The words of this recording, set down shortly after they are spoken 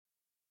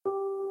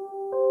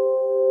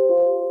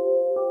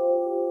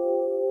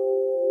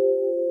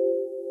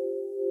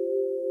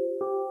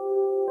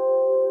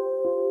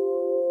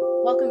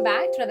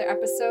to another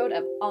episode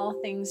of All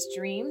Things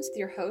Dreams with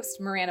your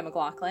host, Miranda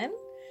McLaughlin.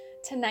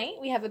 Tonight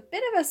we have a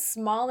bit of a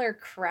smaller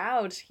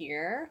crowd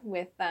here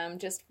with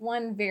just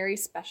one very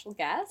special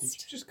guest.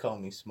 Did you just call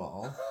me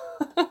small?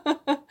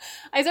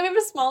 I said we have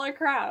a smaller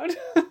crowd.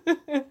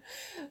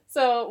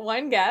 So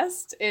one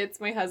guest, it's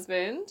my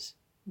husband,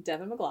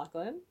 Devin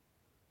McLaughlin.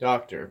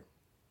 Doctor.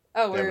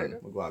 Oh, Devin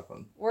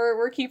McLaughlin.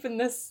 We're keeping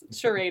this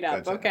charade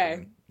up.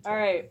 Okay. All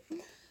right.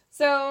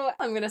 So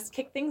I'm going to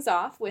kick things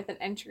off with an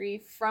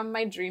entry from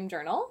my dream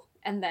journal,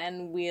 and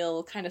then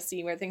we'll kind of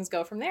see where things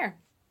go from there.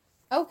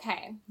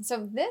 Okay,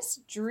 so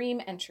this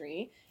dream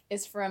entry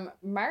is from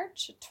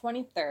March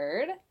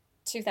 23rd,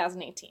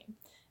 2018.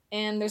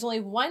 And there's only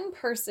one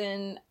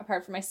person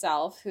apart from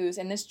myself who's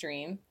in this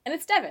dream, and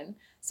it's Devin.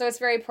 So it's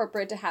very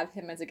appropriate to have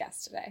him as a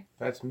guest today.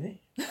 That's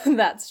me.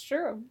 That's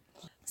true.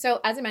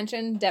 So as I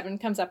mentioned, Devin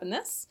comes up in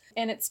this,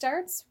 and it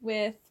starts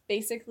with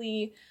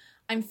basically,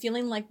 I'm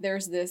feeling like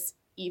there's this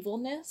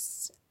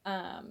evilness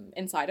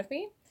inside of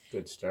me.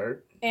 Good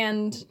start.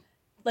 And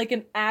like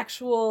an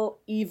actual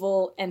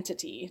evil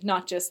entity,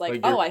 not just like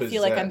you're I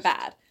feel like I'm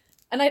bad.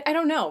 And I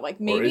don't know,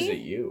 like maybe... Or is it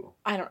you?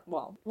 I don't,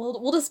 well,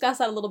 we'll discuss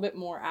that a little bit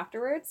more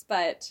afterwards,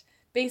 but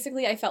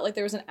basically I felt like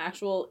there was an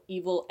actual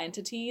evil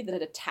entity that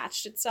had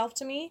attached itself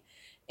to me.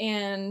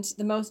 And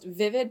the most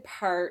vivid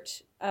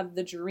part of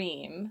the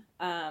dream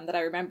that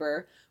I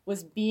remember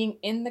was being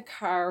in the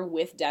car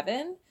with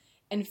Devin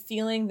and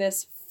feeling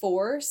this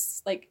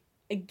force like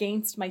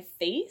against my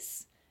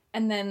face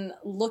and then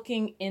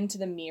looking into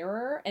the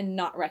mirror and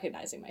not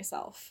recognizing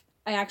myself.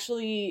 I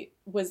actually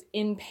was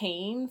in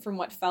pain from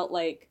what felt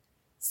like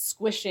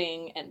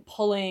squishing and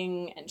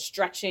pulling and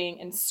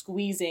stretching and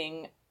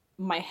squeezing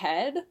my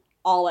head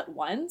all at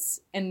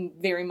once and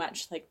very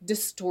much like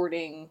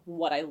distorting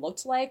what I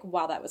looked like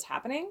while that was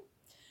happening.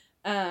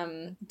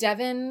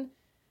 Devin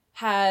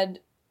had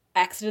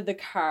exited the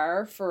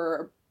car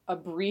for a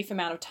brief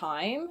amount of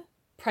time,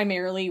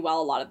 primarily while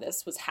a lot of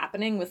this was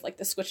happening with like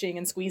the squishing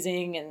and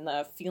squeezing and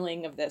the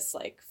feeling of this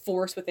like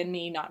force within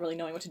me not really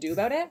knowing what to do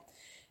about it.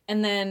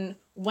 And then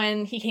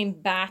when he came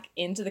back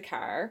into the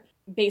car,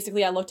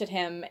 basically I looked at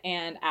him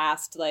and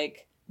asked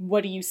like,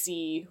 what do you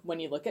see when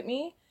you look at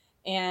me?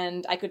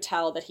 And I could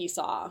tell that he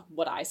saw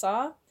what I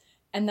saw.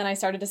 And then I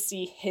started to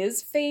see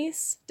his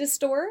face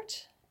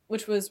distort,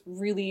 which was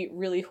really,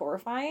 really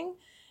horrifying.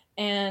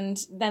 And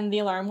then the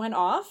alarm went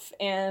off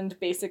and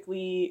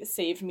basically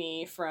saved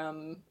me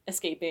from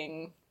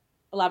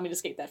allowed me to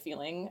escape that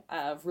feeling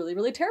of really,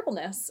 really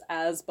terribleness,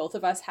 as both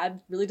of us had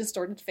really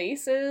distorted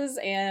faces,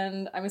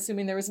 and I'm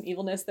assuming there was an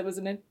evilness that was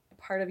in a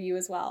part of you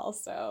as well.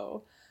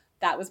 So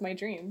that was my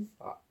dream.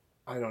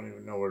 I don't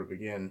even know where to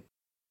begin.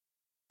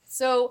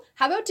 So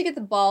how about to get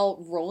the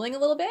ball rolling a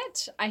little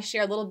bit, I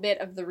share a little bit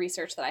of the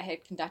research that I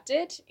had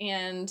conducted,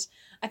 and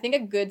I think a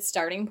good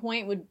starting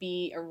point would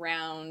be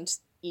around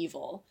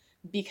evil.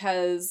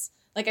 Because,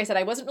 like I said,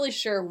 I wasn't really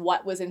sure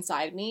what was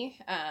inside me,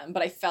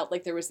 but I felt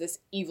like there was this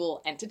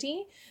evil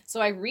entity. So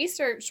I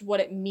researched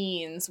what it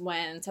means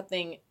when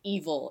something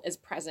evil is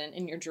present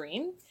in your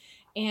dream.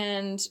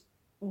 And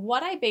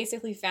what I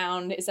basically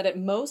found is that it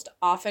most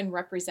often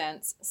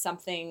represents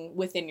something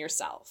within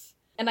yourself.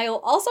 And I will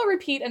also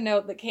repeat a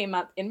note that came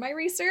up in my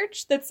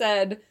research that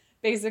said,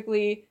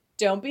 basically,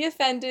 don't be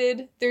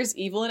offended. There's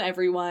evil in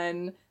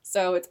everyone.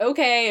 So it's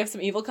okay if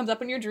some evil comes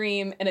up in your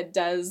dream and it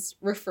does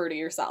refer to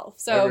yourself.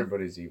 So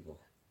everybody's evil.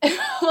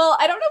 Well,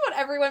 I don't know about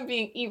everyone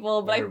being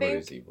evil, but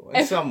everybody's evil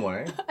in some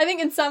way. I think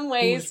in some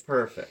ways. Who's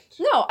perfect?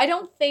 No, I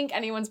don't think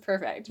anyone's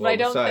perfect. Well, but I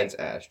don't besides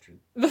think...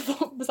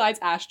 Astrid. Besides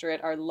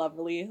Astrid, our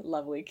lovely,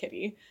 lovely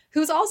kitty,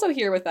 who's also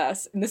here with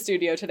us in the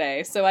studio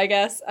today. So I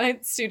guess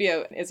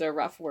studio is a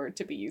rough word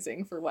to be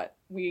using for what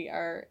we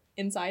are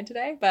inside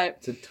today, but...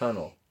 It's a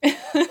tunnel.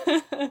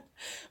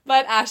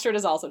 But Astrid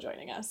is also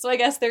joining us. So I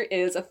guess there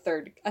is a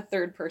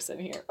third person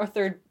here, or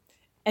third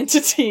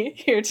entity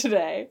here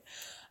today.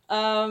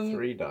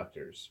 3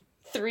 doctors.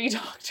 3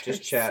 doctors.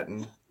 Just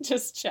chatting.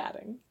 Just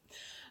chatting.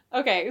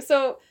 Okay,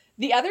 so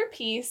the other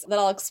piece that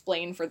I'll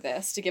explain for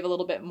this, to give a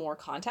little bit more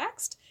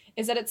context,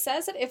 is that it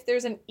says that if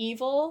there's an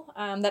evil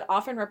that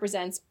often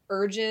represents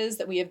urges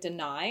that we have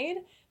denied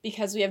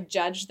because we have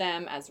judged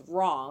them as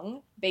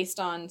wrong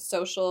based on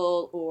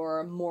social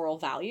or moral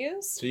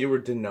values. So you were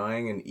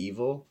denying an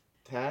evil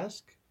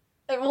task?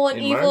 Well, an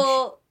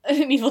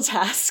evil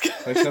task.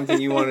 Like something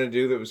you wanted to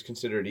do that was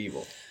considered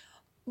evil.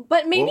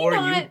 But maybe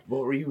not...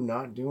 What were you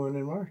not doing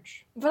in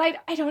March? But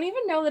I don't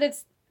even know that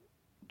it's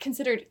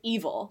considered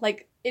evil.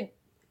 Like, it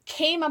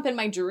came up in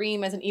my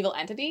dream as an evil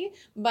entity,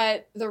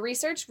 but the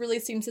research really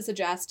seems to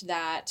suggest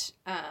that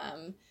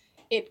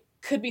it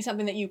could be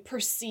something that you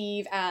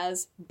perceive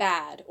as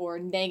bad or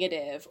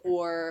negative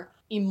or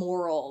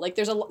immoral. Like,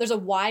 there's a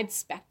wide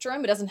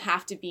spectrum. It doesn't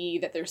have to be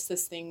that there's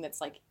this thing that's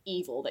like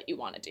evil that you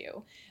want to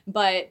do.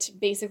 But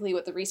basically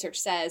what the research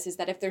says is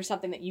that if there's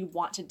something that you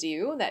want to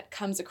do that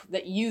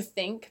you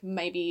think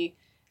maybe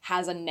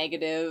has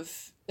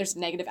there's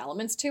negative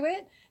elements to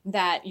it,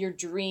 that your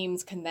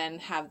dreams can then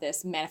have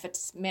this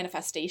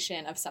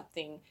manifestation of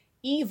something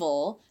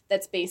evil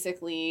that's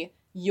basically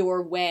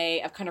your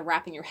way of kind of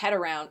wrapping your head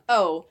around,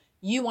 oh,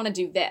 you want to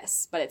do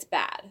this, but it's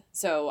bad.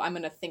 So I'm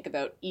going to think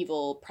about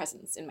evil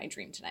presence in my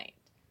dream tonight.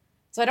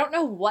 So I don't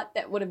know what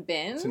that would have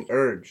been. It's an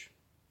urge.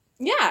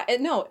 Yeah,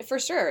 no, for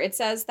sure. It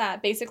says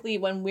that basically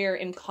when we're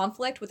in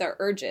conflict with our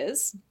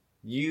urges,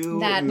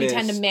 that we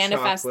tend to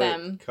manifest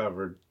them.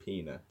 Chocolate-covered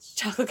peanuts.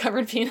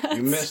 Chocolate-covered peanuts.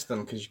 You miss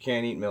them because you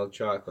can't eat milk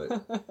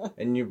chocolate,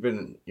 and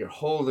you're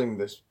holding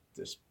this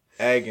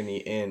agony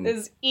in.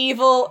 This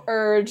evil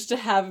urge to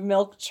have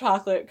milk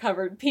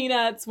chocolate-covered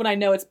peanuts when I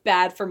know it's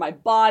bad for my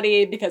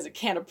body because it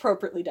can't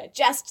appropriately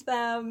digest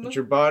them. But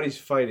your body's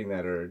fighting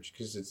that urge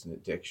because it's an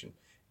addiction,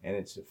 and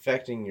it's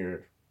affecting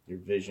your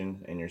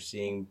vision, and you're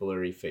seeing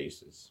blurry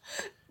faces.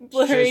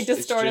 Blurry,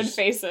 distorted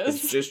faces.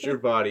 It's just your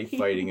body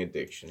fighting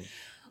addiction.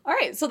 All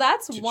right, so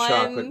that's one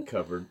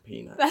chocolate-covered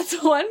peanuts.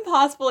 That's one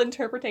possible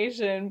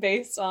interpretation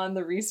based on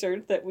the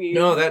research that we...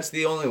 No, that's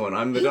the only one.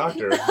 I'm the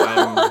doctor.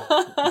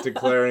 I'm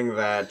declaring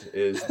that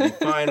is the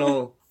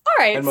final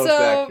and most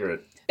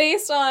accurate.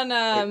 Based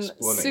on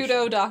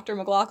pseudo Dr.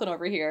 McLaughlin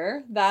over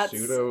here, that's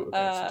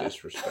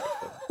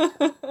disrespectful.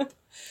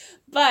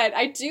 But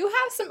I do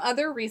have some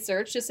other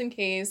research just in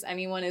case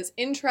anyone is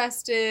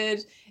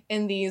interested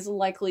in these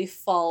likely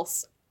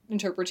false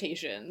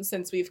interpretations,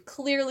 since we've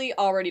clearly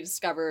already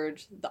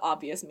discovered the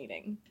obvious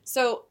meaning.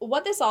 So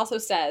what this also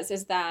says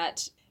is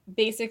that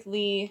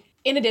basically,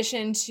 in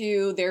addition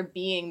to there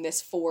being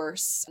this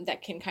force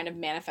that can kind of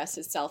manifest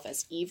itself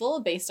as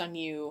evil based on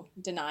you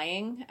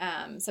denying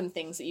some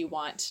things that you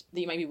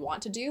maybe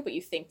want to do, but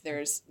you think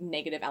there's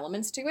negative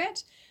elements to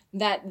it,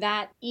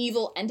 that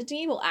evil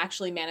entity will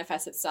actually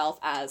manifest itself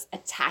as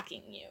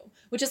attacking you,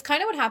 which is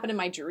kind of what happened in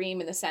my dream,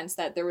 in the sense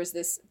that there was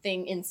this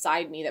thing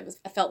inside me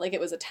I felt like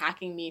it was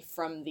attacking me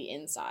from the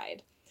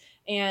inside.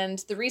 And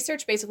the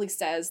research basically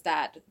says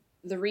that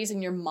the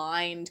reason your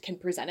mind can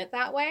present it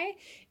that way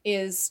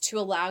is to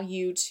allow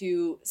you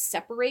to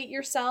separate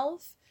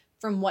yourself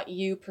from what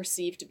you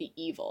perceive to be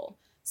evil.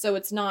 So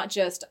it's not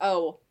just,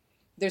 oh,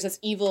 there's this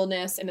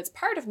evilness and it's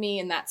part of me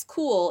and that's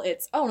cool.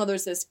 It's, oh no,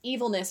 there's this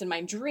evilness in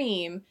my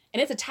dream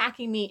and it's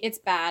attacking me. It's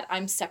bad.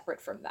 I'm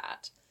separate from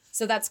that.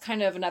 So that's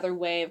kind of another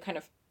way of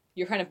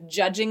you're kind of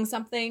judging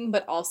something,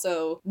 but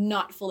also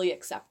not fully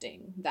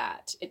accepting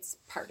that it's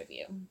part of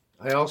you.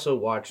 I also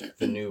watched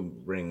the new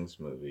Rings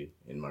movie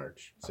in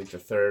March. It's like the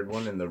third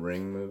one in the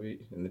Ring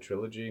movie, in the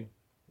trilogy.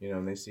 You know,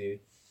 and they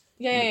see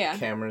the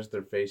cameras,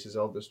 their faces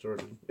all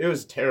distorted. It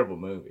was a terrible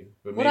movie.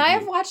 But would I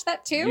have watched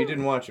that too? You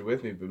didn't watch it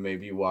with me, but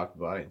maybe you walked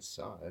by and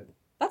saw it.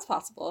 That's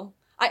possible.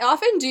 I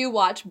often do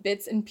watch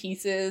bits and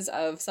pieces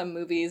of some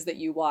movies that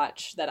you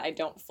watch that I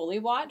don't fully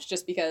watch,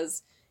 just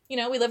because, we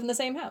live in the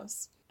same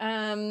house.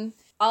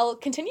 I'll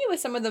continue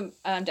with some of the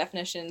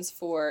definitions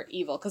for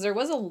evil, because there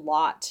was a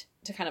lot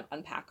to kind of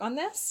unpack on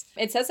this.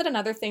 It says that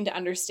another thing to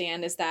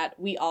understand is that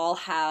we all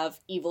have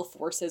evil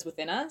forces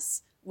within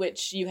us,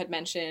 which you had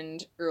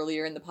mentioned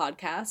earlier in the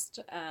podcast.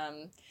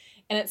 And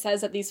it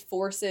says that these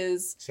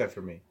forces... Except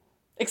for me.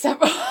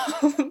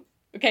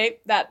 Okay,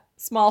 that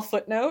small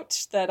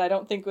footnote that I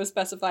don't think was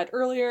specified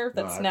earlier,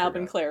 that's now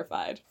been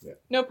clarified. Yeah.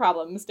 No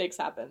problem, mistakes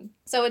happen.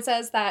 So it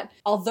says that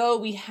although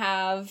we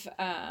have...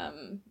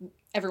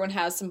 everyone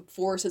has some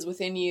forces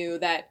within you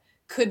that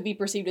could be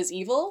perceived as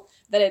evil,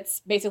 that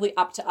it's basically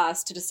up to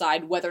us to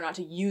decide whether or not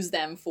to use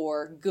them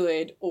for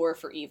good or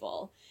for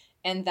evil.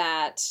 And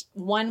that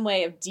one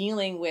way of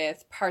dealing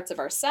with parts of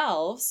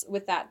ourselves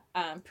with that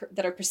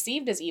that are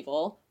perceived as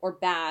evil or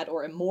bad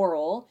or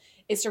immoral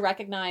is to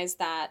recognize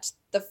that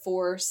the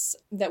force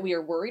that we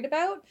are worried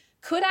about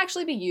could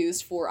actually be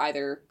used for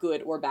either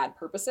good or bad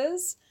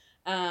purposes,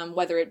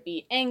 whether it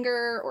be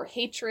anger or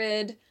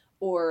hatred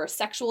or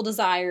sexual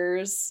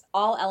desires,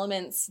 all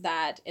elements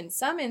that in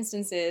some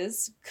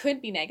instances could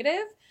be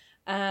negative.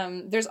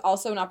 There's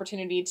also an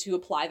opportunity to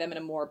apply them in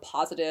a more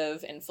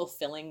positive and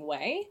fulfilling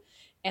way.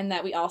 And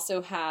that we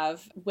also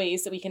have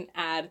ways that we can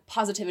add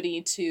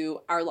positivity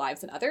to our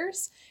lives and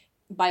others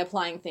by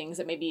applying things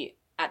that maybe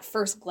at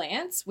first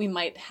glance we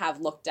might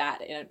have looked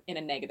at in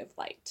a negative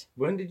light.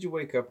 When did you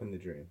wake up in the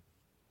dream?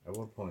 At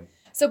what point?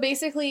 So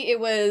basically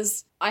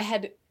I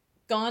had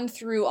gone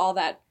through all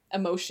that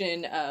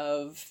emotion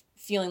of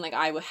feeling like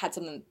I had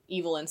something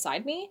evil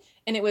inside me.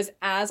 And it was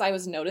as I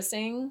was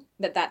noticing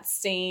that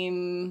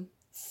same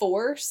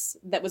force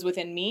that was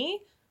within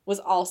me was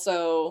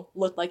also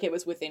looked like it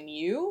was within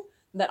you,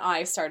 that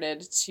I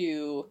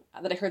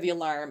heard the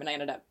alarm and I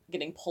ended up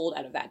getting pulled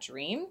out of that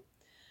dream.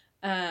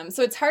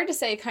 So it's hard to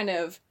say kind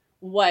of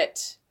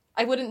what,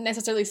 I wouldn't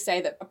necessarily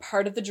say that a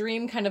part of the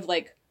dream kind of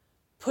like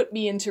put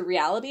me into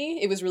reality.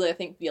 It was really, I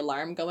think, the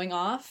alarm going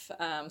off. So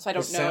I don't know.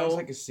 It sounds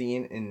like a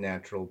scene in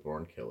Natural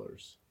Born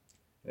Killers.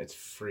 It's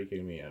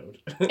freaking me out.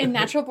 In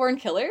Natural Born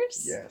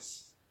Killers?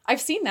 Yes.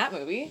 I've seen that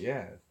movie.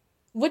 Yeah.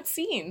 What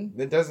scene?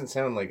 It doesn't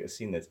sound like a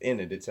scene that's in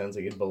it. It sounds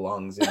like it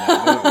belongs in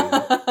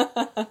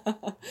that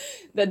movie.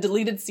 The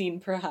deleted scene,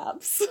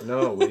 perhaps.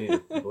 No, we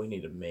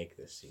need to make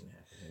this scene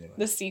happen anyway.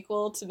 The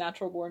sequel to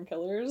Natural Born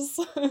Killers.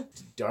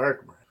 It's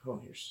dark.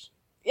 Oh,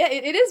 Yeah,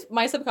 it is.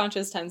 My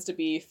subconscious tends to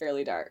be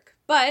fairly dark.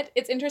 But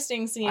it's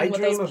interesting seeing I what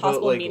dream those about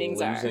possible like meanings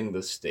losing are.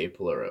 the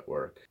stapler at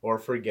work or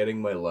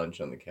forgetting my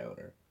lunch on the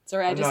counter.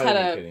 Sorry, I I'm just not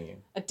had even kidding you.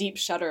 a deep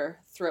shudder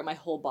throughout my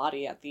whole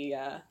body at the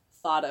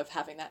thought of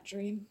having that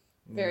dream.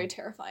 Very Yeah.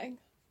 terrifying.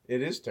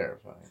 It is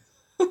terrifying.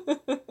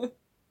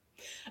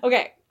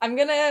 Okay, I'm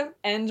gonna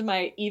end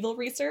my evil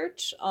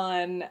research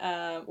on,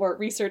 or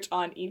research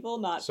on evil,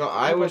 not So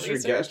I evil was your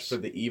research. guest for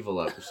the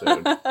evil episode.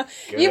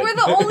 You were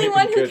the only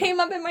one who Good. came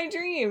up in my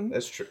dream.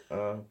 That's true.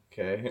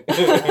 Okay.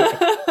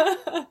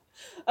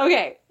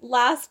 Okay,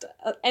 last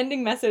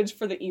ending message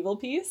for the evil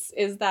piece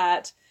is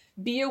that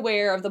be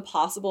aware of the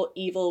possible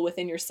evil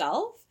within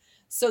yourself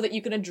so that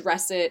you can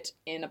address it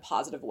in a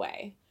positive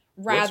way.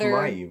 Rather,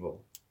 What's my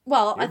evil?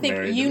 well, You're I think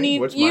married you to me. need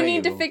What's you my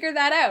need to evil? figure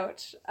that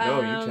out. No,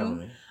 you tell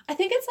me. I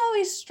think it's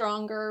always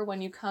stronger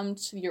when you come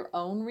to your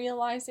own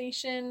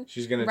realization.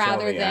 She's gonna tell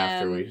rather me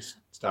after than- we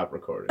stop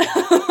recording.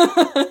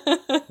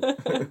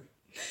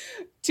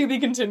 To be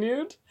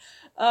continued.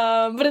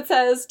 But it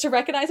says to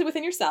recognize it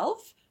within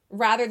yourself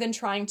rather than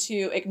trying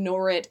to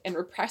ignore it and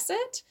repress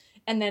it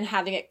and then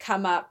having it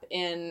come up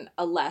in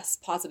a less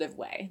positive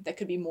way that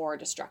could be more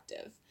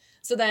destructive.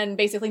 So then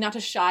basically not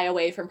to shy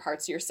away from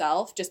parts of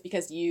yourself just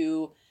because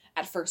you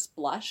at first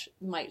blush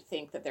might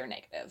think that they're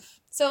negative.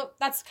 So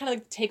that's kind of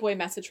like the takeaway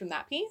message from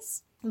that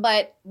piece.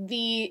 But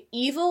the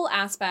evil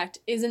aspect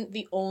isn't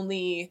the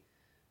only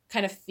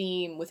kind of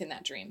theme within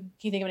that dream.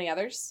 Can you think of any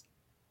others?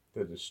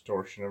 The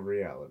distortion of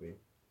reality.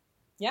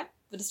 Yeah,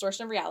 the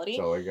distortion of reality.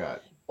 That's all I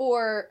got.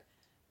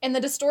 And the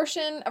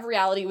distortion of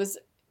reality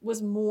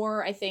was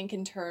more, I think,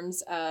 in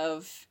terms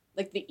of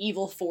like the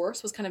evil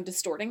force was kind of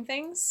distorting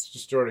things. It's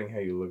distorting how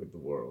you look at the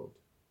world.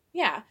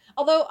 Yeah.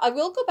 Although I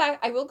will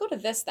go to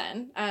this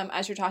then,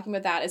 as you're talking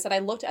about that, is that I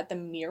looked at the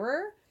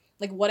mirror,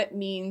 like what it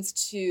means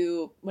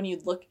to when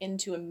you look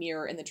into a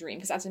mirror in the dream.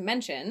 Because as I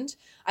mentioned,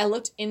 I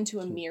looked into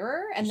a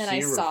mirror and then I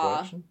See a saw,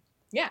 reflection?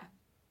 yeah.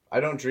 I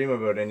don't dream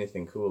about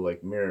anything cool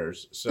like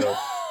mirrors, so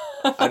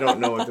I don't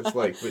know what that's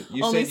like. But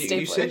you Only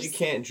said you said staplers. you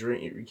can't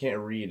dream, you can't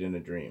read in a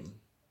dream.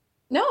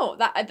 No,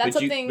 that's But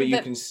something you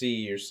that can see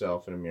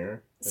yourself in a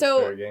mirror. That's So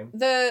fair game.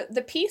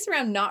 the piece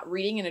around not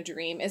reading in a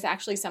dream is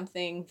actually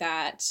something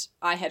that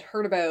I had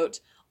heard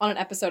about on an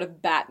episode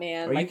of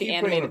Batman, Oh, like you the keep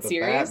bringing animated up the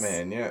series.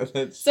 Batman, yeah.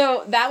 That's,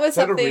 So that was is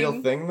that something. a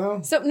real thing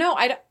though? So no,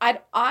 I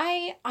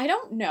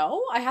don't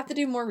know. I have to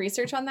do more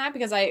research on that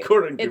because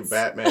According to it's-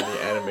 Batman the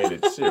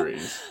animated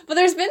series. But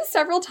there's been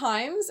several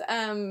times,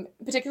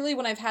 particularly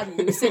when I've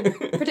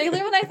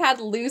had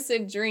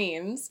lucid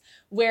dreams,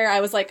 where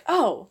I was like,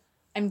 oh,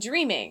 I'm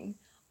dreaming.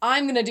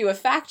 I'm going to do a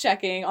fact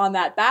checking on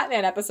that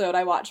Batman episode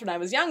I watched when I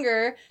was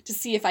younger to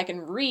see if I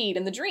can read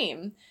in the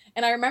dream.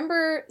 And I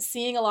remember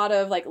seeing a lot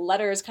of like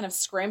letters kind of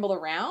scrambled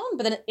around,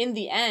 but then in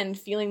the end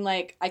feeling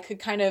like I could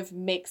kind of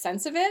make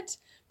sense of it.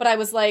 But I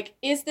was like,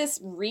 is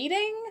this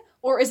reading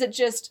or is it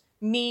just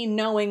me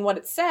knowing what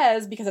it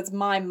says because it's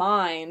my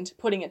mind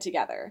putting it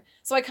together?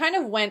 So I kind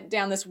of went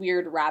down this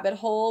weird rabbit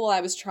hole while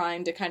I was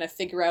trying to kind of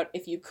figure out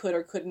if you could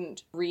or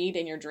couldn't read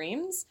in your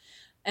dreams.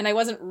 And I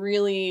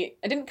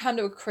didn't come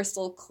to a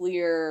crystal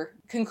clear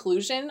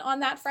conclusion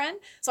on that front.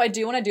 So I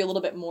do want to do a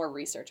little bit more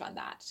research on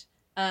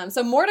that.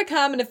 So more to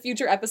come in a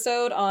future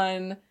episode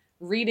on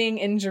reading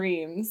in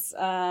dreams.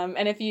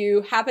 And if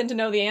you happen to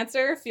know the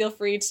answer, feel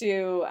free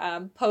to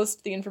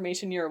post the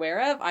information you're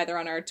aware of, either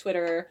on our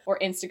Twitter or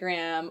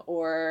Instagram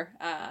or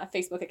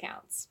Facebook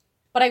accounts.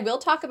 But I will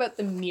talk about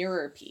the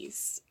mirror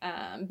piece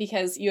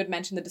because you had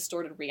mentioned the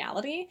distorted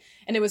reality.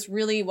 And it was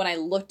really when I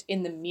looked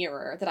in the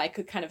mirror that I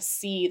could kind of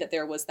see that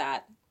there was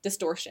that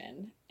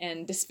distortion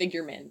and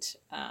disfigurement,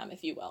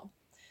 if you will.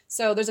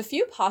 So there's a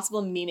few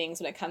possible meanings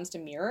when it comes to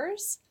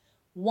mirrors.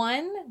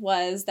 One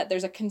was that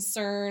there's a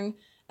concern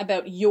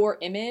about your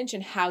image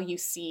and how you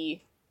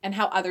see and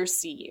how others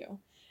see you.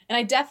 And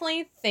I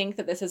definitely think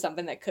that this is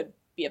something that could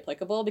be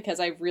applicable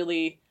because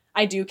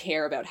I do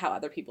care about how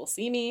other people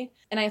see me.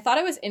 And I thought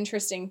it was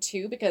interesting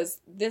too, because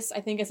this, I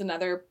think, is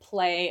another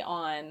play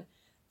on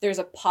there's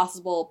a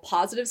possible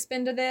positive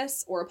spin to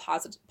this or a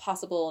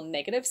possible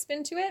negative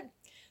spin to it.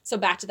 So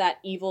back to that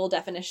evil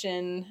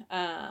definition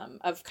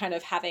of kind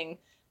of having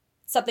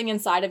something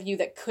inside of you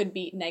that could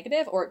be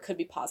negative or it could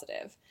be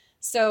positive.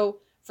 So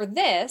for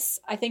this,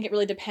 I think it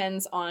really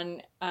depends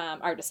on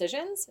our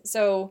decisions.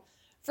 So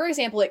for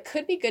example, it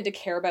could be good to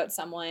care about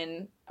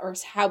someone or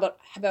how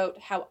about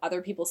how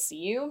other people see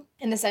you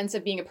in the sense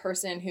of being a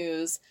person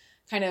who's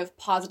kind of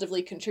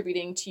positively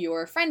contributing to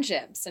your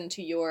friendships and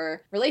to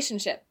your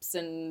relationships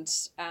and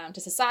to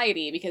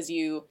society because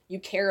you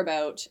care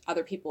about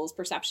other people's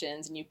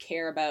perceptions and you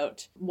care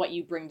about what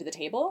you bring to the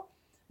table.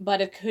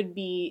 But it could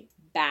be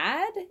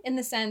bad in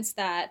the sense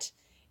that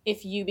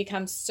if you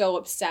become so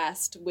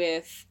obsessed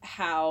with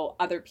how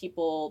other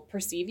people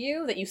perceive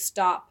you that you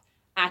stop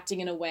acting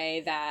in a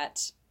way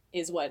that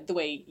is the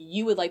way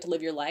you would like to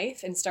live your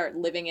life and start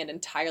living it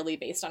entirely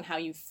based on how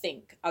you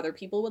think other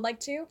people would like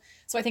to.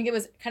 So I think it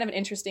was kind of an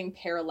interesting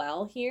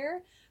parallel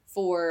here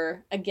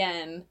for,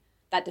 again,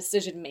 that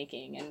decision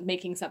making and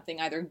making something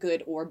either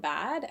good or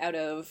bad out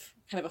of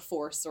kind of a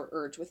force or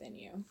urge within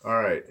you. All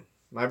right.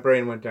 My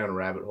brain went down a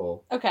rabbit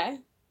hole. Okay.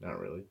 Not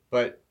really,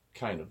 but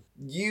kind of.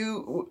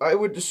 I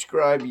would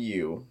describe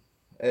you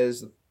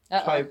as the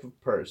type of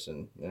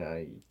person.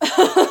 Is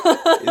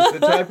the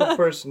type of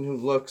person who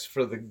looks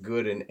for the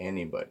good in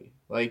anybody.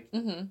 Like,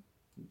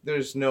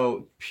 there's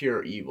no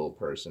pure evil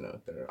person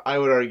out there. I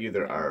would argue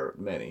there are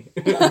many,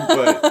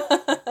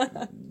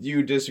 but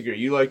you disagree.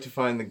 You like to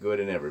find the good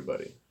in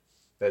everybody.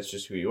 That's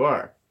just who you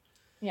are.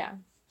 Yeah.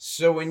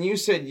 So when you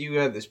said you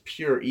had this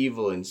pure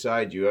evil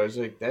inside you, I was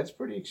like, that's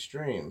pretty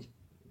extreme.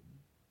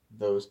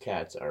 Those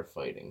cats are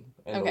fighting,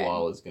 and the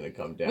wall is going to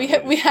come down.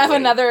 We have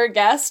another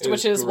guest,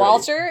 which is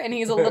Walter, and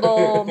he's a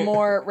little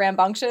more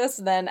rambunctious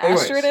than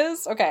Astrid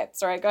is. Okay,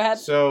 sorry, go ahead.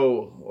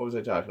 So, what was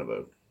I talking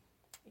about?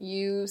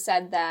 You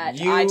said that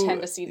I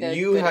tend to see the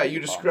good you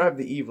described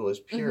the evil as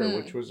pure,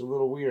 which was a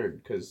little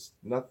weird, because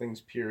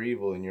nothing's pure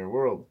evil in your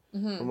world,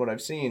 from what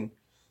I've seen.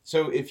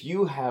 So, if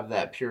you have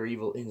that pure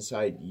evil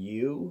inside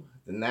you,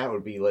 then that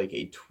would be like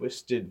a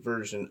twisted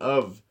version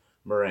of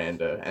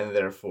Miranda, and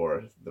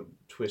therefore the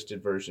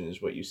twisted version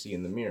is what you see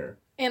in the mirror.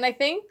 And I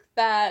think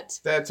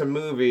that's a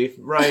movie.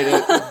 Write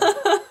it.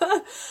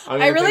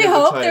 I really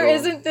hope there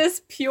isn't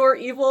this pure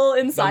evil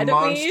inside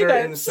of me. The monster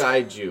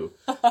inside you.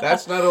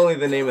 That's not only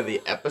the name of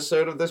the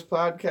episode of this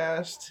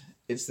podcast,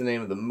 it's the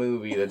name of the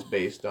movie that's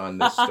based on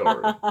this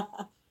story.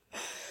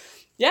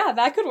 Yeah,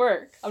 that could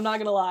work. I'm not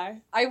going to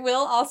lie. I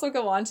will also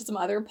go on to some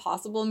other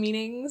possible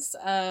meanings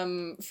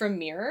from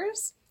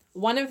mirrors.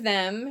 One of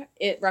them,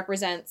 it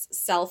represents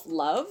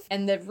self-love.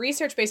 And the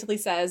research basically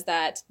says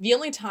that the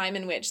only time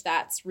in which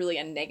that's really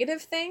a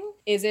negative thing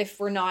is if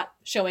we're not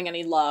showing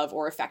any love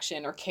or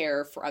affection or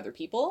care for other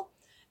people.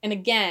 And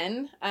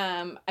again,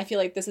 I feel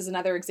like this is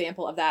another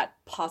example of that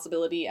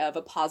possibility of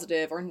a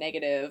positive or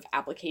negative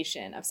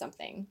application of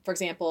something. For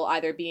example,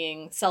 either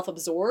being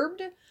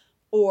self-absorbed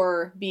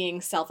or being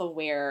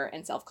self-aware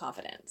and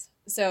self-confident.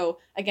 So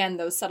again,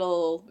 those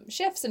subtle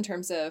shifts in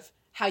terms of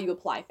how you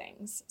apply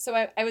things. So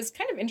I was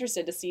kind of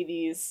interested to see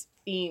these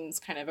themes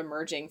kind of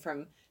emerging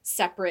from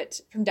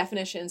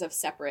definitions of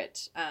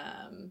separate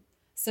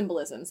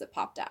symbolisms that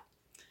popped up.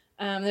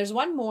 There's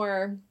one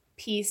more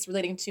piece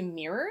relating to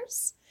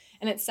mirrors,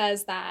 and it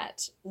says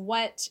that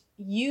what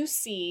you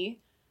see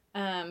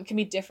can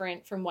be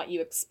different from what you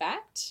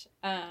expect,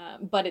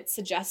 but it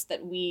suggests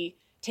that we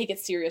take it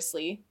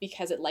seriously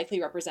because it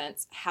likely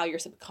represents how your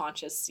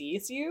subconscious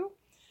sees you.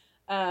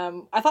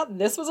 I thought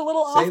this was a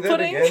little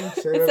off-putting.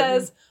 It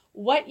says,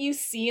 what you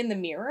see in the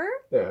mirror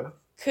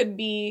could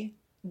be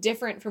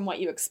different from what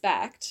you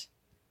expect,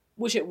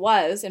 which it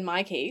was in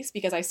my case,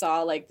 because I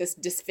saw like this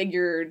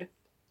disfigured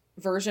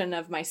version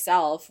of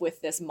myself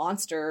with this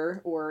monster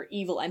or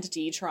evil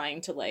entity trying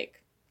to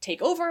like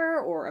take over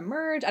or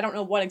emerge. I don't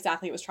know what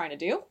exactly it was trying to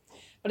do,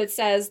 but it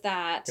says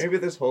that... Maybe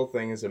this whole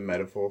thing is a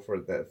metaphor for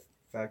the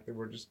fact that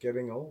we're just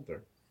getting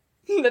older.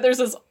 That there's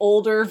this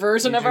older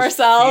version of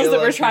ourselves that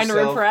we're trying to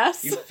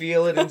repress. You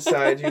feel it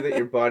inside you that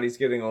your body's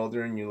getting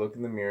older, and you look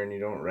in the mirror and you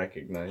don't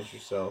recognize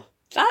yourself.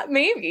 That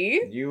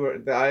maybe. You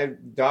are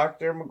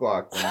Dr.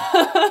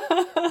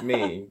 McLaughlin.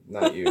 Me,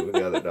 not you,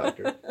 the other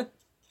doctor,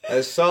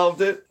 has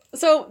solved it.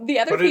 So the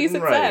other piece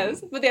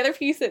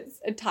that's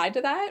tied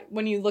to that,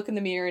 when you look in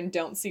the mirror and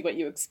don't see what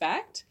you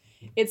expect,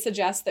 it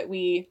suggests that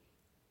we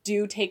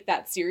do take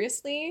that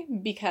seriously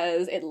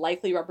because it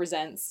likely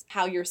represents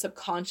how your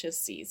subconscious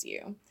sees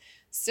you.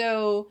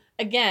 So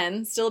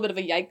again, still a bit of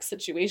a yikes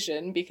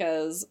situation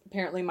because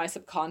apparently my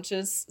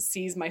subconscious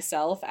sees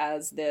myself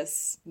as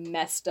this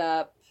messed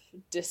up,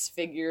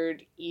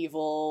 disfigured,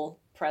 evil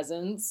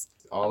presence.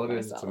 All it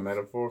is, it's a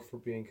metaphor for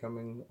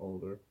becoming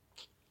older.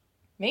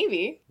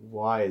 Maybe.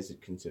 Why is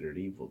it considered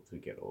evil to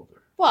get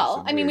older?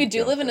 Well, I mean, we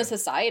do live in a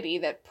society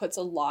that puts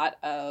a lot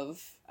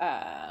of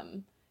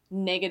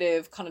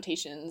negative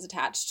connotations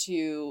attached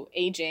to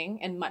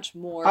aging and much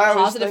more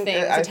positive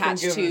things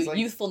attached to like,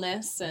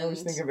 youthfulness. And I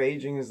always think of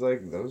aging as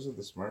like, those are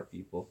the smart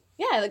people.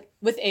 Yeah, like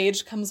with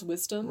age comes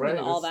wisdom and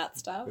all that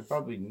stuff. They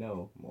probably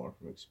know more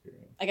from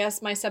experience. I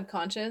guess my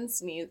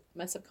subconsciousness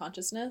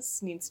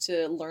needs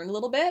to learn a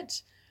little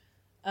bit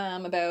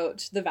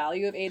about the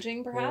value of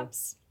aging,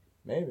 perhaps.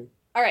 Yeah, maybe.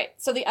 All right,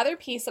 so the other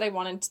piece that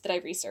I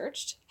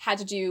researched had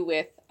to do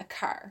with a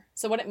car.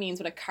 So what it means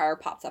when a car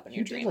pops up in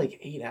your dream. You did like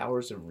 8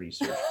 hours of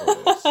research for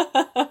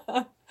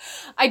this.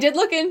 I did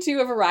look into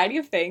a variety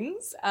of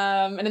things,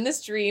 and in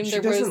this dream She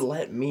doesn't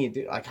let me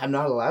do. Like I'm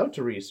not allowed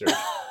to research.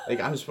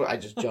 Like I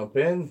just jump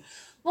in.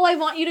 Well, I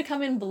want you to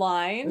come in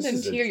blind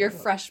and hear your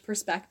fresh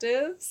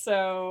perspective.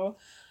 So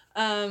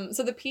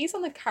the piece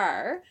on the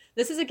car,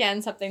 this is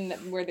again something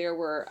where there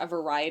were a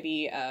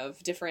variety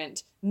of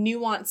different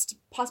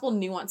possible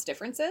nuanced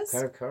differences.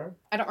 Kind of car?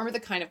 I don't remember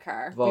the kind of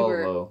car.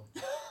 Volvo.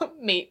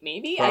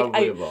 Maybe.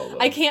 Probably a Volvo.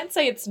 I can't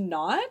say it's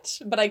not,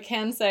 but I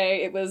can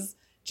say it was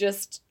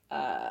just,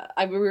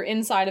 we were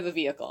inside of a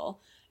vehicle,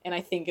 and I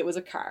think it was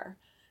a car.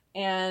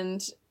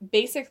 And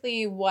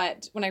basically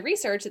when I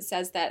researched, it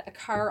says that a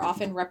car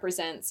often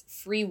represents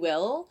free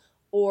will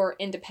or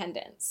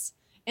independence.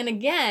 And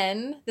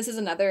again, this is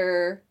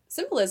another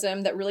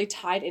symbolism that really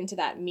tied into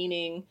that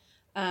meaning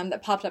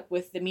that popped up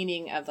with the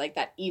meaning of like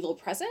that evil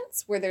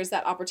presence, where there's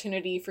that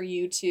opportunity for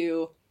you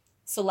to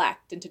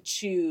select and to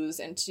choose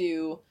and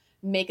to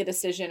make a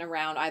decision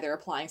around either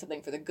applying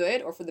something for the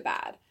good or for the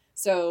bad.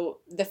 So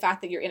the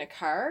fact that you're in a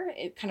car,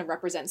 it kind of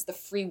represents the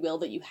free will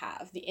that you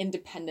have, the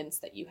independence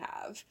that you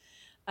have,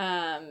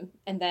 and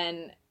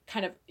then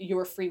kind of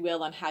your free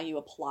will on how you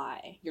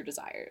apply your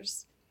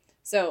desires.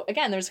 So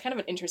again, there's kind of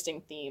an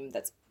interesting theme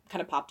that's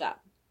kind of popped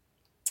up.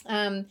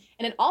 And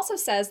it also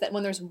says that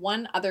when there's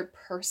one other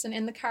person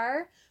in the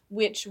car,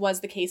 which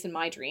was the case in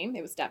my dream,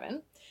 it was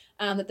Devin,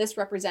 that this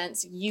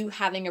represents you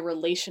having a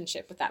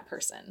relationship with that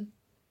person.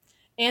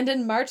 And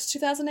in March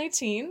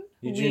 2018,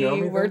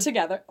 we were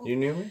together. You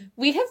knew me?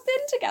 We have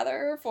been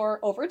together for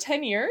over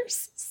 10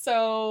 years.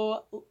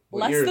 So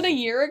less than a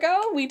year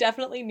ago, we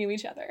definitely knew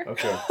each other.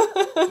 Okay.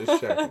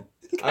 Just checking.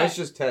 Okay. I was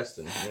just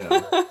testing, you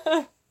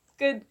know.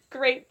 Good,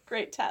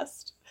 great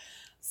test.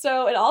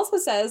 So it also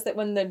says that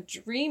when the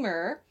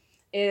dreamer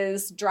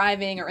is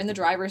driving or in the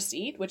driver's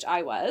seat, which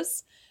I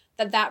was,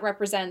 that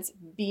represents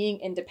being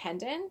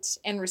independent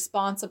and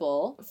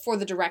responsible for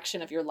the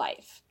direction of your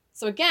life.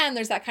 So again,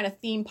 there's that kind of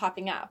theme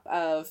popping up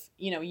of,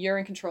 you know, you're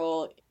in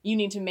control, you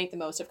need to make the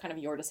most of kind of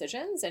your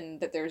decisions, and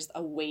that there's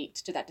a weight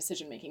to that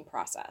decision-making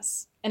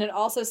process. And it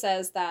also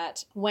says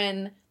that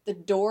when the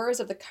doors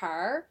of the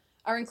car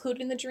are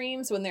included in the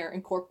dreams, when they're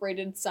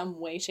incorporated in some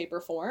way, shape,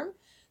 or form,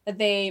 that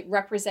they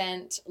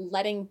represent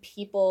letting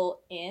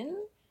people in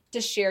to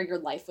share your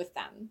life with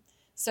them.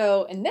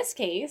 So in this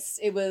case,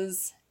 it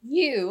was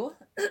you,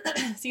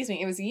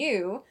 it was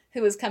you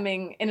who was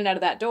coming in and out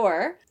of that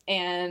door,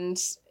 and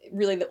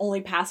really the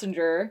only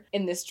passenger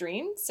in this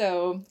dream.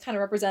 So kind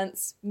of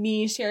represents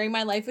me sharing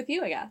my life with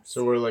you, I guess.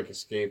 So we're like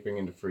escaping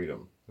into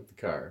freedom with the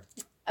car.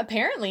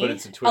 Apparently. But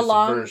it's a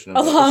twisted version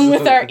of along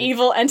with our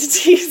evil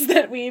entities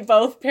that we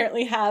both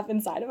apparently have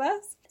inside of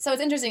us. So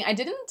it's interesting.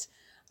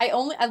 I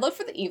looked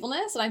for the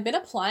evilness, and I've been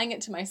applying it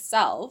to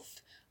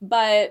myself.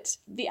 But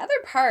the other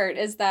part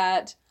is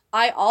that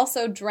I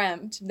also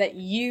dreamt that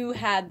you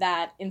had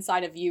that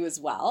inside of you as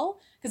well.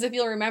 Because if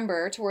you'll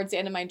remember, towards the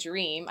end of my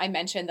dream, I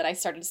mentioned that I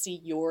started to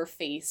see your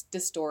face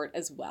distort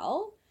as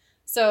well.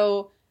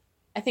 So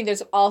I think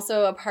there's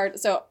also a part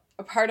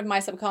of my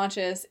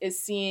subconscious is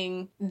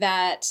seeing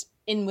that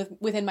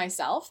within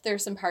myself,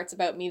 there's some parts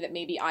about me that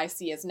maybe I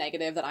see as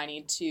negative that I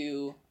need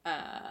to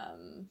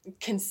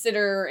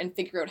consider and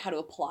figure out how to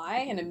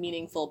apply in a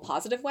meaningful,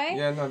 positive way.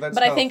 Yeah, no, that's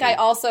But healthy. I think I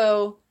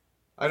also...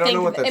 I don't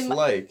know what that's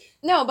like.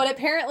 No, but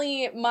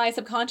apparently my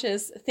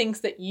subconscious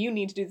thinks that you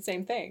need to do the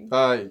same thing.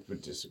 I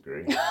would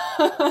disagree.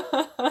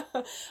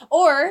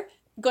 Or,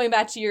 going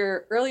back to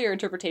your earlier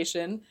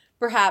interpretation,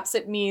 perhaps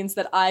it means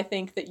that I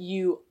think that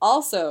you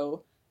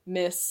also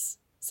miss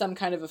some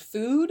kind of a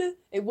food.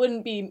 It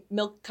wouldn't be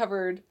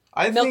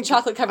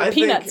chocolate covered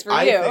peanuts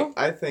for you.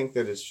 I think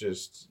that it's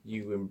just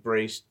you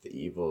embraced the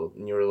evil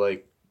and you were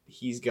like,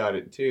 he's got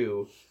it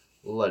too.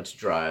 Let's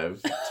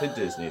drive to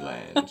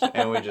Disneyland.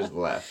 And we just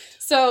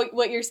left. So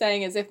what you're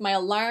saying is if my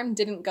alarm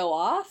didn't go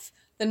off,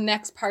 the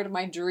next part of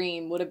my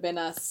dream would have been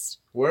us...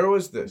 Where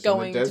was this?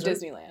 Going to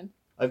Disneyland.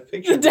 I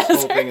pictured this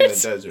whole thing in the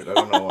desert. I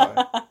don't know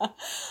why.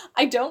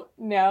 I don't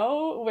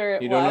know where it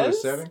was. You don't know the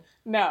setting?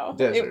 No.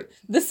 Desert.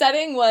 The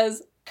setting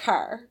was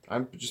car.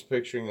 I'm just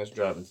picturing us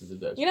driving to the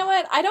desert. You know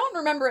what? I don't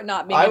remember it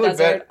not being a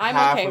desert.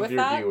 I'm okay with that.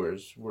 Half of your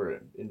viewers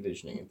were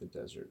envisioning it the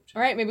desert.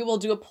 All right, maybe we'll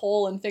do a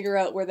poll and figure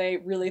out where they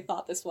really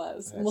thought this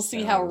was. And we'll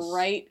see how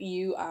right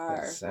you are.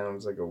 That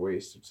sounds like a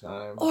waste of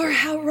time. Or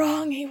how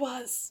wrong he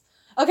was.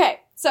 Okay,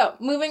 so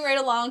moving right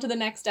along to the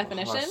next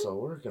definition. Hostile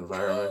work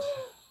environment.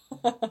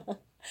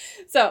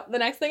 So the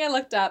next thing I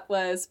looked up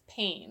was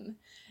pain.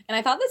 And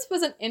I thought this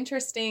was an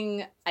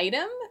interesting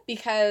item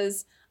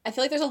because I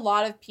feel like there's a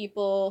lot of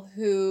people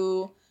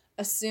who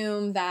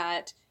assume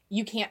that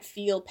you can't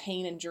feel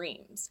pain in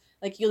dreams.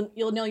 Like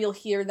you'll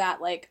hear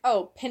that like,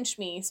 oh, pinch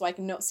me so I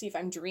can see if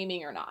I'm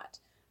dreaming or not.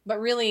 But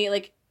really,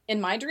 like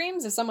in my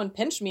dreams, if someone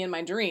pinched me in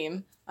my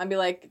dream, I'd be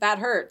like, that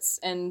hurts,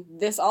 and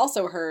this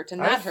also hurt,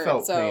 and that hurt. I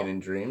felt pain in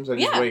dreams. I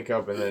just wake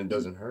up and then it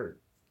doesn't hurt.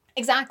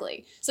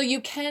 Exactly. So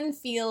you can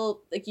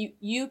feel like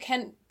you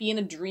can be in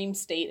a dream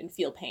state and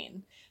feel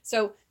pain.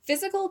 So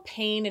physical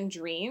pain in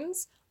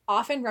dreams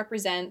often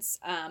represents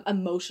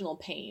emotional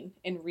pain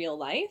in real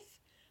life,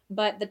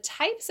 but the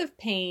types of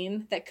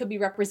pain that could be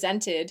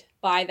represented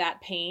by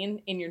that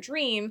pain in your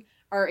dream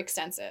are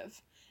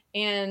extensive.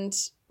 And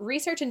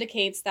research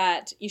indicates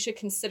that you should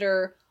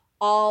consider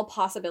all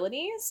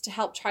possibilities to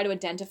help try to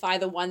identify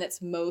the one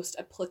that's most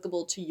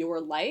applicable to your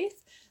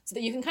life so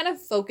that you can kind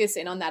of focus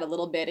in on that a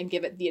little bit and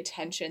give it the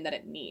attention that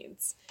it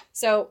needs.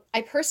 So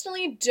I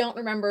personally don't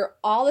remember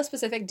all the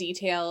specific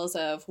details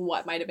of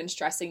what might have been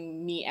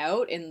stressing me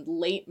out in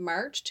late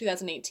March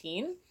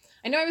 2018.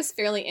 I know I was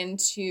fairly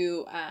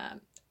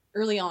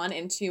early on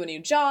into a new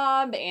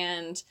job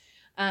and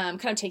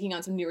kind of taking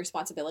on some new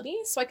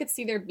responsibilities. So I could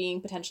see there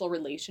being potential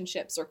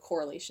relationships or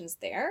correlations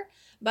there.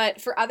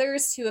 But for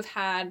others who have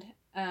had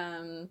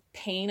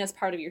pain as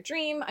part of your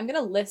dream, I'm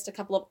going to list a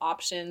couple of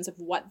options of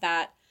what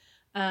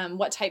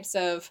types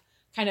of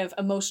kind of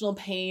emotional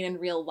pain in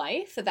real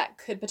life that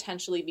could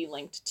potentially be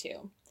linked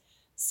to.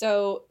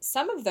 So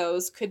some of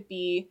those could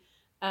be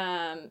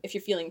if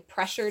you're feeling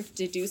pressured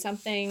to do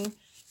something,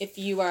 if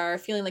you are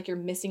feeling like you're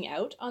missing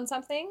out on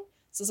something.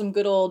 So some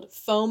good old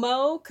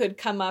FOMO could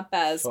come up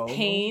as FOMO?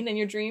 pain in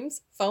your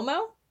dreams.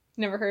 FOMO?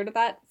 Never heard of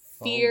that?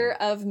 FOMO. Fear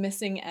of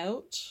missing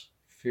out.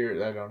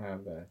 Fear, I don't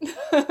have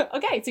that.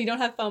 Okay, so you don't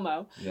have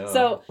FOMO. No.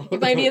 So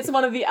maybe it's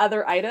one of the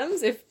other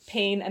items if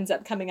pain ends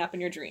up coming up in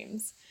your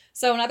dreams.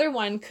 So another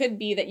one could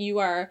be that you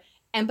are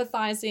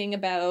empathizing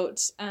about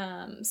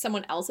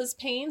someone else's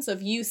pain. So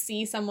if you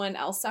see someone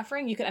else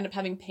suffering, you could end up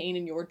having pain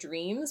in your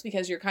dreams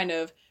because you're kind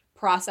of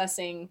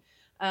processing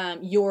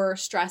your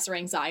stress or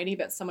anxiety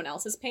about someone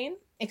else's pain.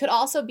 It could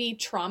also be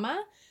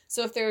trauma.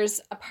 So if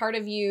there's a part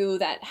of you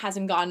that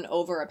hasn't gotten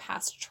over a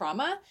past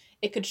trauma,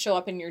 it could show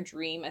up in your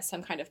dream as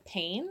some kind of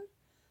pain.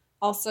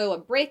 Also a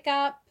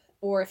breakup,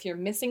 or if you're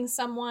missing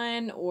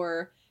someone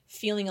or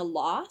feeling a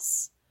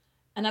loss.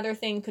 Another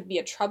thing could be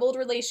a troubled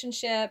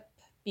relationship,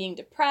 being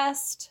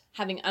depressed,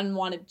 having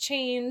unwanted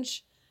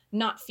change,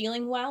 not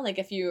feeling well, like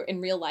if you in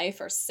real life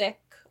are sick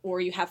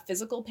or you have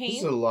physical pain. This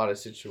is a lot of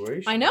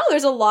situations. I know,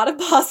 there's a lot of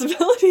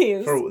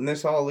possibilities. And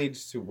this all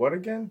leads to what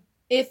again?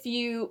 If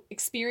you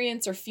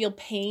experience or feel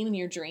pain in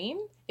your dream,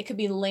 it could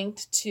be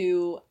linked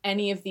to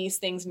any of these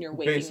things in your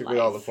waking life. Basically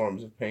all the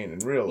forms of pain in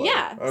real life.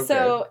 Yeah. Okay.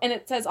 So, and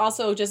it says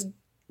also just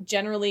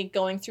generally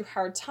going through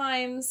hard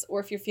times or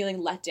if you're feeling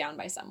let down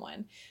by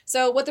someone.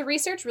 So what the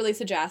research really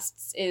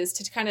suggests is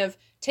to kind of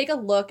take a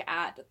look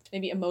at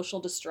maybe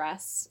emotional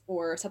distress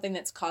or something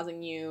that's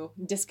causing you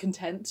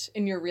discontent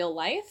in your real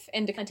life,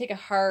 and to kind of take a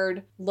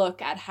hard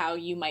look at how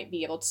you might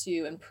be able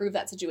to improve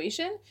that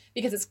situation,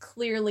 because it's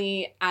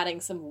clearly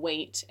adding some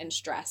weight and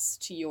stress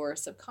to your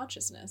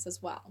subconsciousness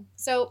as well.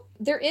 So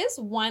there is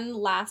one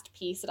last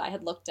piece that I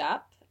had looked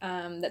up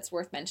that's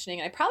worth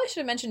mentioning, and I probably should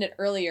have mentioned it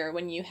earlier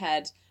when you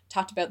had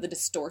talked about the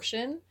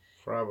distortion.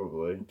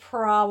 Probably.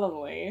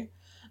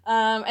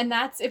 And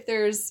that's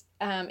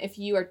if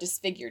you are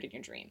disfigured in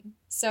your dream.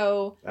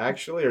 So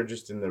actually, or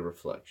just in the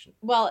reflection?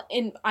 Well,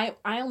 I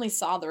only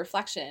saw the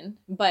reflection,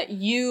 but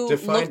you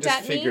Define looked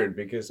at me. Disfigured,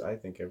 because I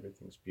think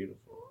everything's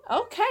beautiful.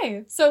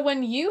 Okay. So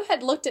when you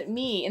had looked at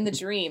me in the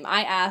dream,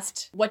 I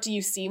asked, what do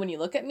you see when you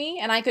look at me?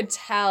 And I could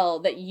tell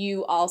that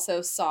you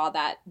also saw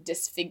that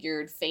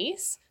disfigured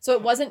face. So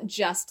it wasn't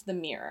just the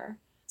mirror.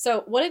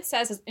 So what it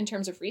says in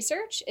terms of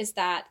research is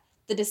that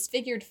the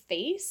disfigured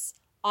face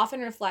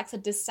often reflects a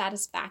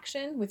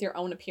dissatisfaction with your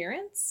own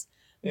appearance.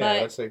 Yeah,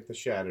 that's like the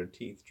shattered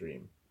teeth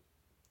dream.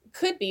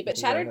 Could be, but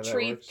shattered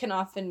teeth works? can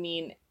often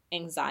mean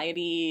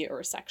anxiety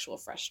or sexual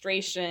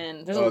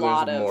frustration. There's There's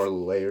more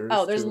layers.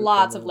 There's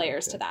lots of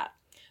layers to that.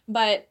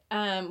 But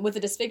with the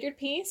disfigured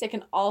piece, it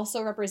can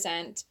also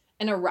represent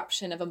an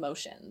eruption of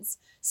emotions.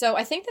 So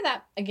I think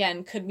that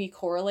again could be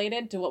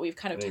correlated to what we've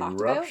kind of talked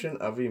about. Eruption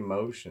of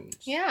emotions.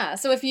 Yeah.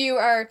 So if you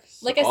are,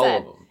 like I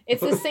said,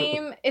 it's the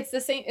same.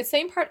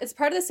 It's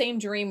part of the same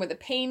dream where the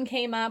pain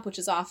came up, which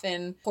is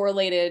often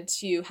correlated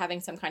to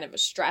having some kind of a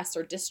stress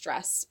or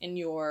distress in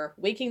your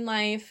waking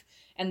life.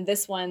 And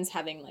this one's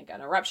having like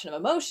an eruption of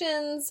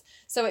emotions.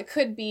 So it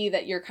could be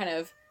that you're kind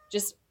of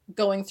just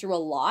going through a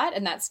lot,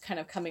 and that's kind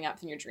of coming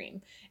up in your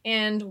dream.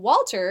 And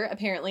Walter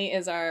apparently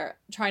is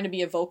trying to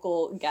be a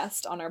vocal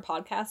guest on our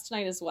podcast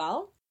tonight as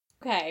well.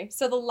 Okay,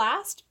 so the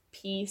last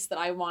piece that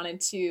I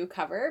wanted to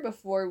cover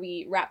before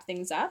we wrap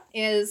things up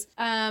is,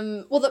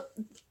 the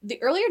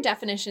earlier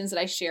definitions that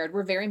I shared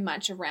were very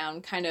much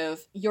around kind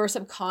of your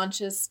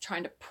subconscious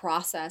trying to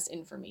process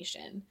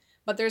information.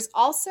 But there's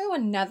also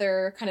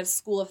another kind of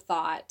school of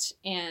thought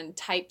and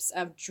types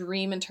of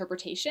dream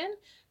interpretation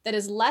that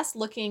is less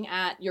looking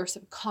at your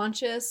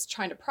subconscious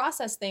trying to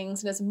process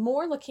things and is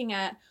more looking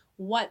at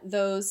what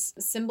those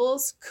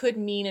symbols could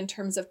mean in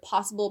terms of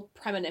possible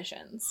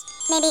premonitions.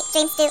 Maybe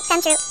dreams do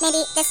come true.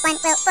 Maybe this one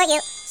will for you.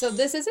 So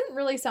this isn't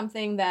really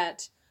something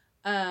that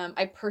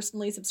I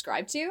personally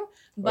subscribe to.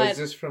 But is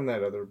this from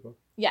that other book?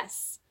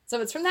 Yes.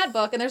 So it's from that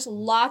book, and there's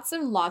lots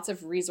and lots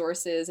of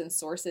resources and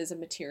sources of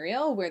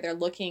material where they're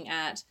looking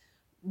at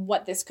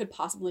what this could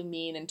possibly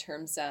mean in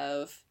terms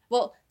of,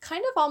 well,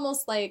 kind of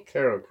almost like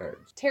tarot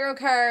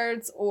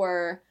cards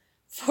or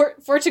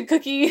fortune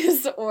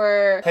cookies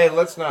or... Hey,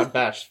 let's not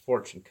bash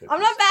fortune cookies. I'm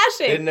not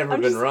bashing. They've never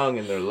been wrong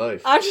in their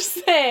life. I'm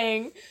just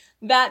saying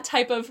that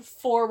type of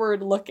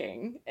forward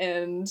looking.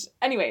 And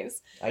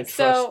anyways. I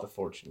trust the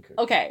fortune cookie.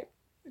 Okay.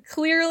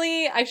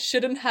 Clearly, I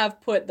shouldn't have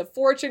put the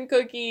fortune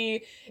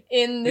cookie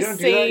in the same... You don't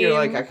do that? You're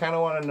like, I kind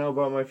of want to know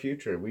about my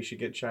future. We should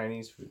get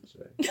Chinese food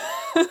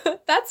today.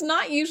 That's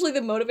not usually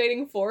the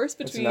motivating force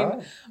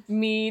between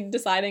me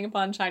deciding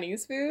upon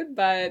Chinese food,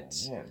 but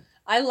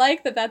I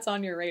like that that's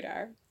on your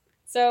radar.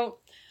 So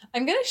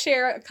I'm going to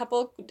share a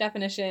couple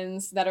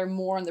definitions that are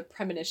more on the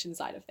premonition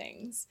side of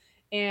things.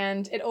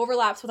 And it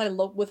overlaps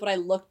with what I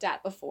looked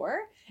at before.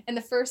 And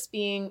the first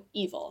being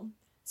evil.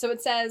 So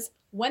it says,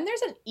 when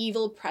there's an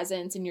evil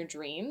presence in your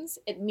dreams,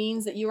 it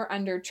means that you are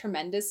under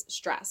tremendous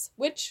stress,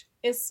 which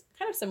is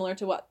kind of similar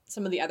to what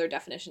some of the other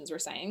definitions were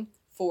saying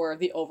for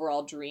the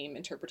overall dream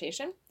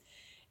interpretation.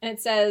 And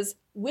it says,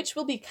 which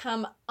will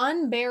become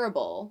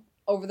unbearable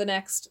over the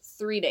next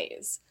 3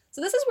 days.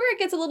 So this is where it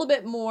gets a little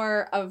bit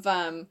more of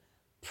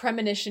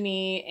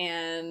premonition-y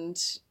and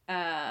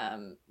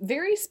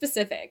very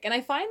specific. And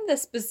I find the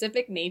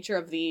specific nature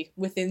of the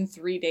within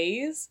 3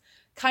 days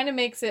kind of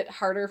makes it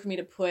harder for me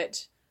to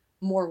put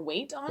more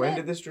weight on it. When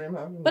did this dream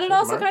happen? But it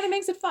also kind of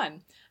makes it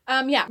fun.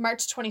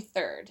 March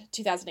 23rd,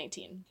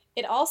 2018.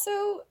 It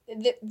also,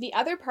 the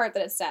other part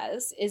that it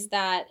says is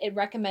that it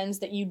recommends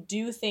that you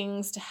do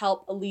things to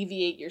help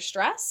alleviate your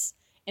stress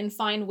and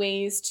find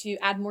ways to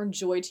add more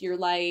joy to your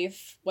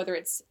life, whether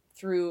it's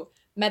through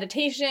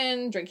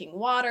meditation, drinking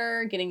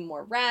water, getting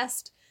more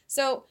rest.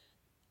 So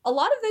a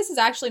lot of this is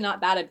actually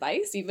not bad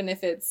advice, even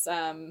if it's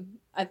kind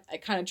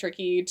of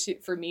tricky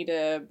for me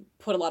to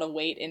put a lot of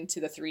weight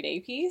into the 3-day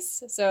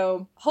piece.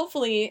 So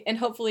hopefully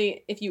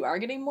if you are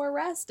getting more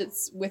rest,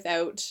 it's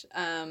without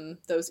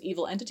those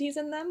evil entities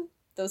in them.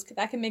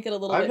 That can make it a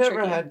little bit tricky. I've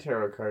never had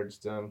tarot cards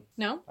done.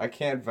 No? I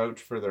can't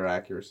vouch for their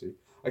accuracy.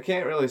 I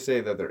can't really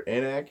say that they're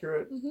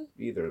inaccurate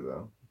either,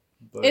 though.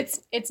 But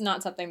it's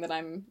not something that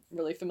I'm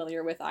really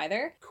familiar with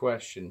either.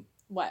 Question.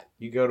 What?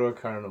 You go to a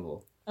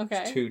carnival. Okay.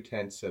 There's 2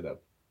 tents set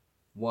up.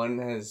 One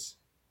has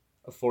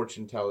a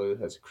fortune teller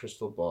that has a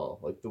crystal ball,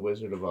 like the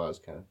Wizard of Oz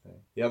kind of thing.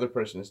 The other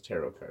person has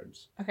tarot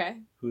cards. Okay.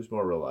 Who's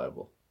more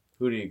reliable?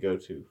 Who do you go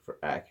to for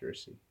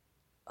accuracy?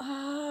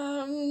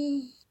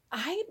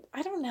 I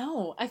don't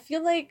know. I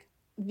feel like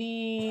I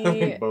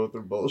think both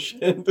are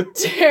bullshit.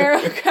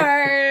 tarot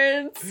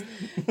cards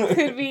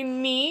could be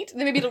neat.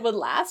 Then maybe it would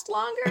last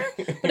longer.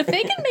 But if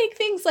they can make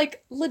things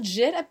like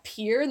legit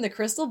appear in the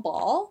crystal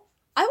ball,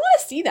 I want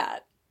to see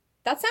that.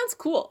 That sounds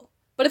cool.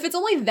 But if it's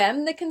only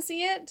them that can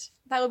see it,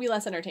 that would be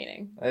less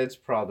entertaining. It's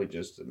probably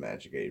just a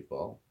magic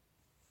 8-ball.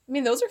 I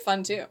mean, those are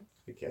fun too.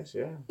 I guess,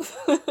 yeah.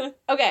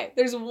 Okay,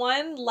 there's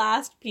one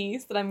last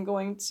piece that I'm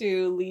going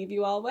to leave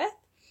you all with.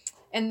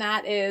 And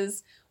that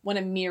is when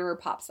a mirror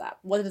pops up.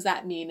 What does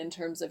that mean in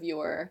terms of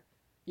your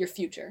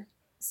future?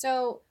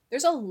 So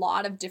there's a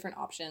lot of different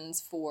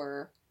options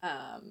for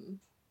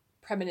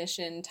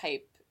premonition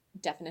type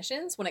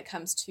definitions when it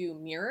comes to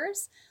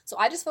mirrors. So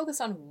I just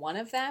focused on one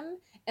of them,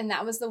 and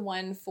that was the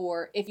one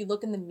for if you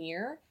look in the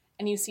mirror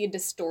and you see a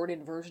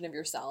distorted version of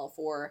yourself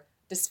or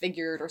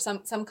disfigured or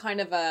some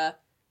kind of a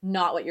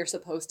not what you're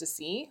supposed to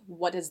see,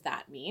 what does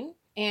that mean?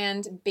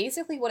 And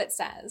basically what it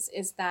says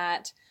is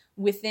that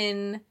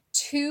within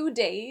 2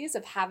 days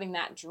of having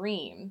that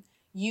dream,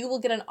 you will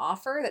get an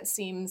offer that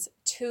seems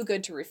too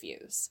good to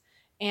refuse.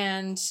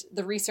 And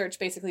the research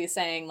basically is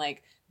saying,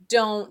 like,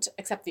 don't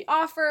accept the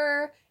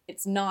offer,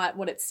 it's not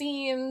what it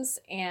seems,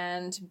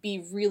 and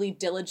be really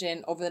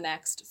diligent over the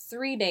next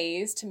 3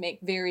 days to make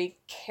very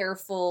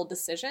careful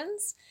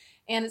decisions.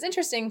 And it's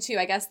interesting, too,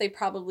 I guess they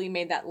probably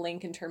made that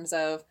link in terms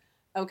of,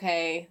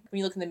 okay, when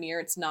you look in the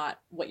mirror, it's not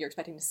what you're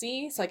expecting to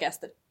see, so I guess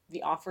that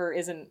the offer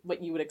isn't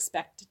what you would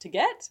expect to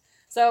get.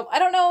 So I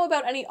don't know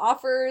about any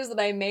offers that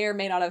I may or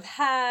may not have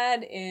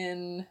had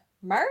in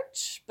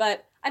March,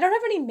 but I don't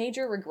have any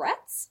major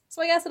regrets,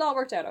 so I guess it all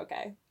worked out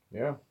okay.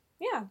 Yeah.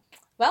 Yeah.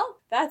 Well,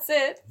 that's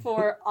it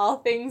for All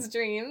Things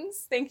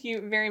Dreams. Thank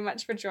you very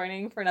much for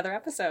joining for another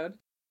episode.